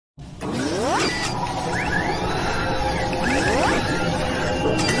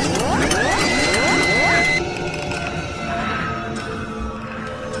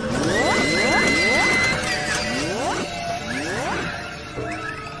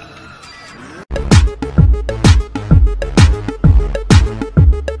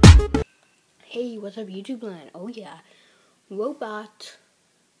what's up YouTube land? Oh yeah, robot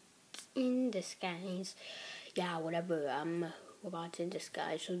in disguise. Yeah, whatever, robots in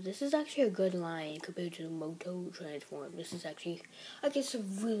disguise. So this is actually a good line compared to the Moto Transform. This is actually, I guess, a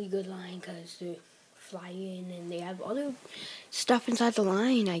really good line because they fly in and they have other stuff inside the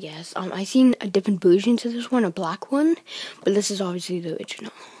line, I guess. I seen a different version to this one, a black one, but this is obviously the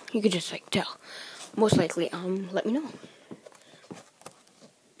original. You could just, like, tell. Most likely, let me know.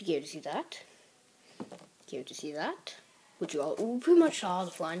 Care to see that? Care to see that? Which you all pretty much saw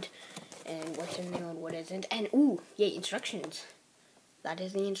the front and what's in there and what isn't. And yay, instructions. That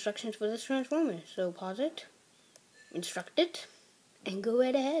is the instructions for this Transformer. So pause it, instruct it, and go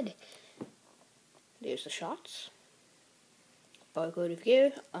right ahead. There's the shots. Barcode of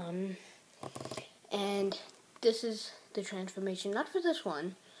gear. And this is the transformation, not for this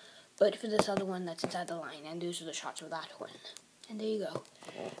one, but for this other one that's inside the line. And those are the shots of that one. And there you go.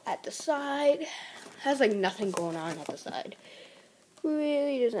 At the side, has like nothing going on at the side.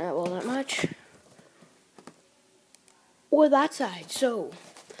 Really doesn't have all that much. Or that side. So,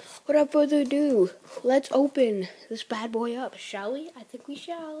 without further ado, let's open this bad boy up, shall we? I think we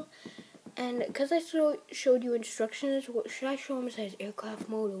shall. And because I showed you instructions, should I show him his aircraft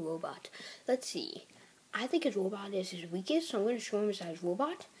mode or robot? Let's see. I think his robot is his weakest, so I'm going to show him his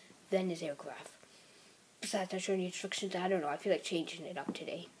robot, then his aircraft. Besides, I showed you instructions. I don't know. I feel like changing it up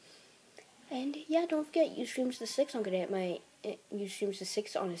today. And yeah, don't forget, ustream the 6th. I'm gonna get my ustream the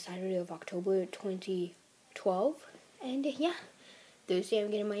 6th on a Saturday of October 2012. And yeah, Thursday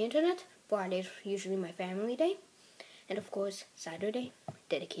I'm getting my internet. Friday's usually my family day. And of course, Saturday,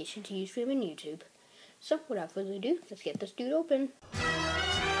 dedication to ustream and YouTube. So without further ado, let's get this dude open.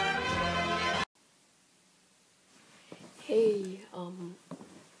 Hey,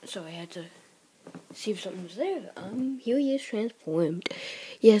 so I had to see if something was there. Here he is transformed.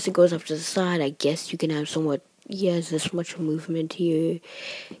 Yes, it goes up to the side. I guess you can have somewhat. He has this much movement here.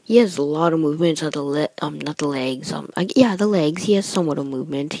 He has a lot of movement on the not the legs. Yeah, the legs. He has somewhat of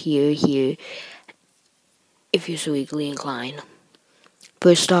movement here. If you're so equally inclined.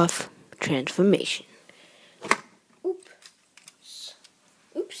 First off, transformation.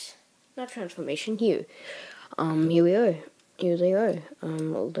 Oops. Not transformation. Here. Here we are. Here they are.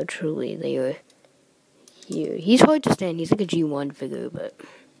 Literally, they are. Here. He's hard to stand. He's like a G1 figure, but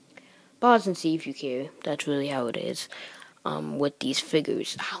pause and see if you care. That's really how it is. With these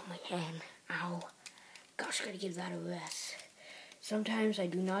figures. Ow, my hand. Ow. Gosh, I gotta give that a rest. Sometimes I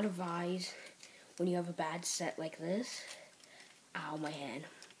do not advise when you have a bad set like this. Ow, my hand.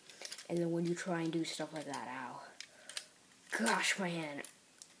 And then when you try and do stuff like that, ow. Gosh, my hand.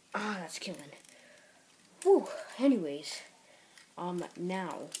 Ah, that's killing. Whew. Anyways,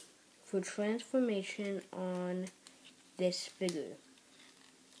 now for transformation on this figure.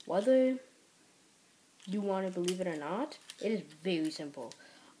 Whether you want to believe it or not, it is very simple.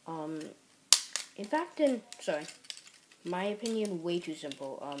 In fact, my opinion, way too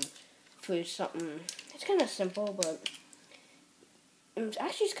simple. For something, it's kind of simple, but it's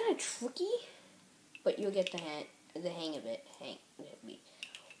kind of tricky. But you'll get the hang of it.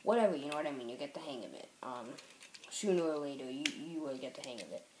 Whatever, you know what I mean. You get the hang of it. Sooner or later, you will get the hang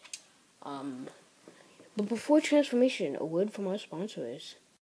of it. But before transformation, a word from our sponsors.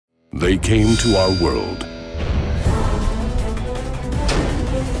 They came to our world.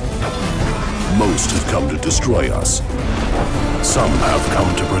 Most have come to destroy us. Some have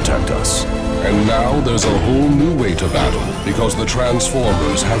come to protect us. And now there's a whole new way to battle, because the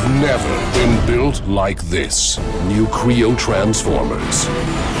Transformers have never been built like this. New Creo Transformers.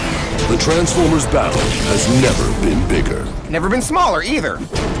 The Transformers battle has never been bigger. Never been smaller, either.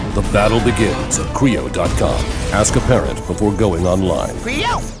 The battle begins at Creo.com. Ask a parent before going online.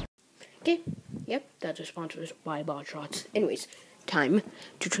 Creo! Okay, yep, that's our sponsors by Bot Shots. Anyways, time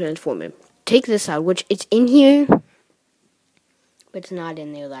to transform him. Take this out, which it's in here, but it's not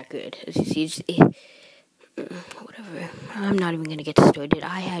in there that good. As you see, whatever. I'm not even gonna get started.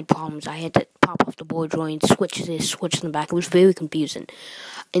 I had problems. I had to pop off the board joint, switch this, switch in the back. It was very confusing.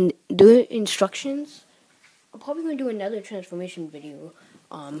 And the instructions, I'm probably gonna do another transformation video.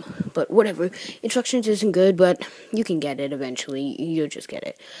 But whatever. Instructions isn't good, but you can get it eventually. You'll just get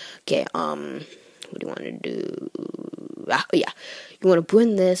it. Okay, what do you want to do? Yeah. You want to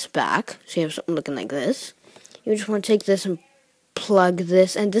bring this back, so you have something looking like this. You just want to take this and plug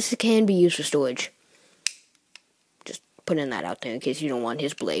this, and this can be used for storage. Just putting that out there in case you don't want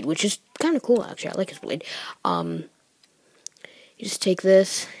his blade, which is kind of cool, actually. I like his blade. You just take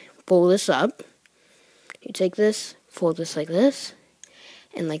this, fold this up. You take this, fold this like this.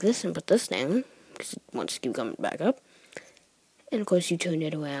 And like this, and put this down, because it wants to keep coming back up. And of course you turn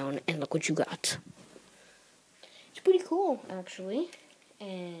it around and look what you got. It's pretty cool, actually.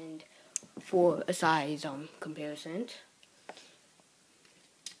 And for a size comparison,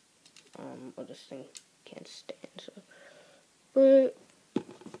 this thing can't stand, so for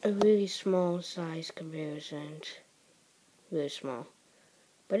a really small size comparison, really small,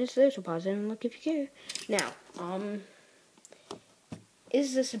 but it's there, so pause it and look if you care. Now,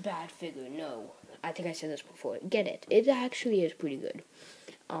 is this a bad figure? No, I think I said this before. Get it? It actually is pretty good.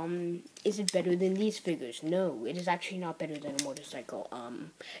 Is it better than these figures? No, it is actually not better than a motorcycle.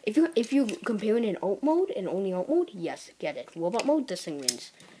 If you comparing in alt mode and only alt mode, yes, get it. Robot mode, this thing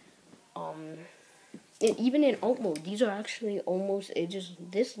wins. Even in alt mode, these are actually almost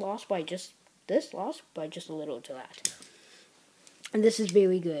this lost by just a little to that. And this is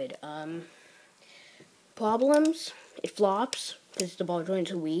very good. Problems, it flops because the ball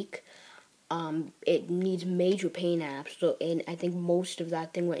joints are weak. It needs major paint apps, and I think most of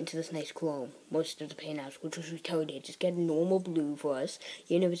that thing went into this nice chrome. Most of the paint apps, which was retarded. Just get a normal blue for us,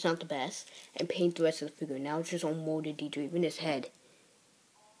 even if it's not the best, and paint the rest of the figure. Now it's just on molded detail, even his head.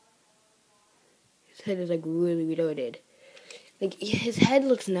 His head is like really retarded. Like his head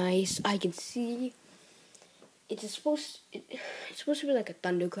looks nice. I can see. It's supposed to be like a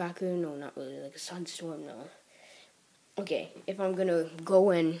thundercracker. No, not really. Like a sunstorm. No. Okay, if I'm gonna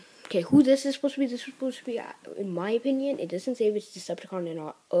go in. Okay, who this is supposed to be? This is supposed to be, in my opinion, it doesn't say if it's Decepticon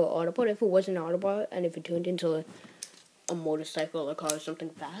and Autobot. If it was an Autobot, and if it turned into a motorcycle or a car or something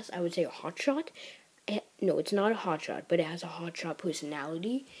fast, I would say a hotshot. No, it's not a hotshot, but it has a hotshot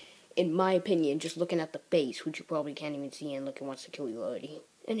personality. In my opinion, just looking at the face, which you probably can't even see, and looking wants to kill you already.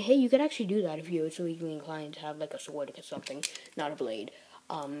 And hey, you could actually do that if you're so equally inclined to have like a sword or something, not a blade.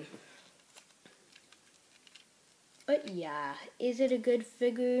 But yeah, is it a good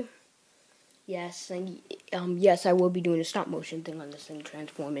figure? Yes, and yes, I will be doing a stop motion thing on this thing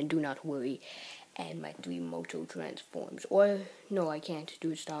transform, and do not worry. And my 3 moto transforms. Or no, I can't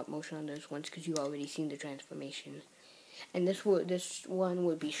do a stop motion on those ones because you already seen the transformation. And this one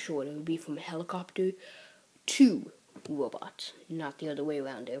would be short. It would be from helicopter to robot, not the other way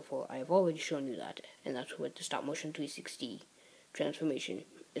around. Therefore, I have already shown you that, and that's what the stop motion 360 transformation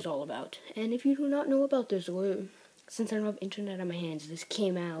is all about. And if you do not know about this, or since I don't have internet on my hands, this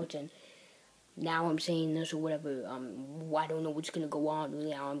came out, and now I'm saying this or whatever. I don't know what's gonna go on.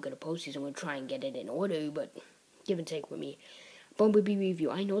 Really, how I'm gonna post these. I'm gonna try and get it in order, but give and take with me. Bumblebee review.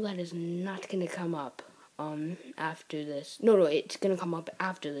 I know that is not gonna come up after this. No, it's gonna come up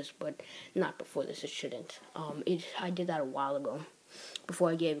after this, but not before this. It shouldn't. I did that a while ago, before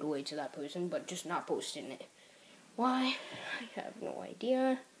I gave it away to that person, but just not posting it. Why? I have no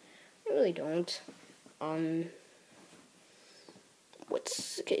idea. I really don't.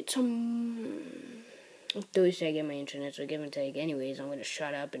 It's Thursday I get my internet, so give and take. Anyways, I'm gonna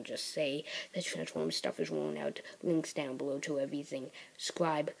shut up and just say that Transformers stuff is rolling out. Links down below to everything.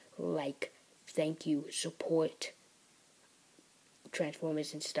 Subscribe, like, thank you, support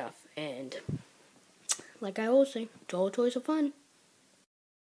Transformers and stuff. And like I always say, all toys are fun.